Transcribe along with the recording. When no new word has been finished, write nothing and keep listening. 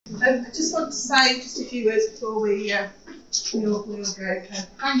I just want to say just a few words before we all go.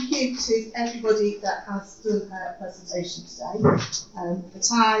 Thank you to everybody that has done a presentation today. The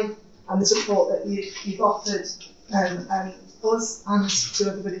time and the support that you've offered us and to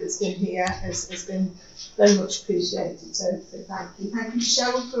everybody that's been here has been very much appreciated. So thank you. Thank you,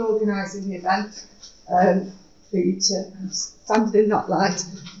 Cheryl, for organising the event. For you to stand in that light.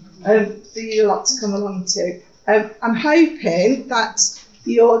 For you lot to come along to. I'm hoping that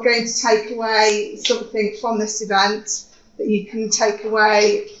you're going to take away something from this event that you can take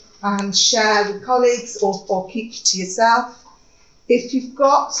away and share with colleagues or keep to yourself. If you've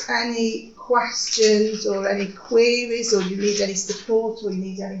got any questions or any queries, or you need any support or you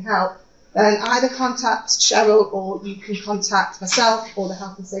need any help, then either contact Cheryl or you can contact myself or the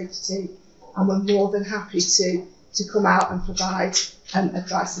Health and Safety team, and we're more than happy to come out and provide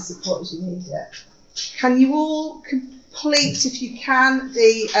advice and support as you need it. Can you all complete, if you can,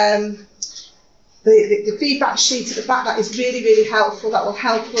 the feedback sheet at the back? That is really, really helpful. That will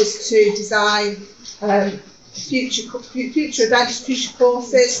help us to design future events, future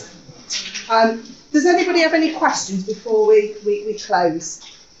courses. Does anybody have any questions before we close?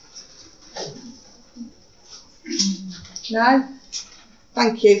 No?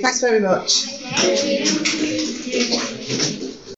 Thank you. Thanks very much.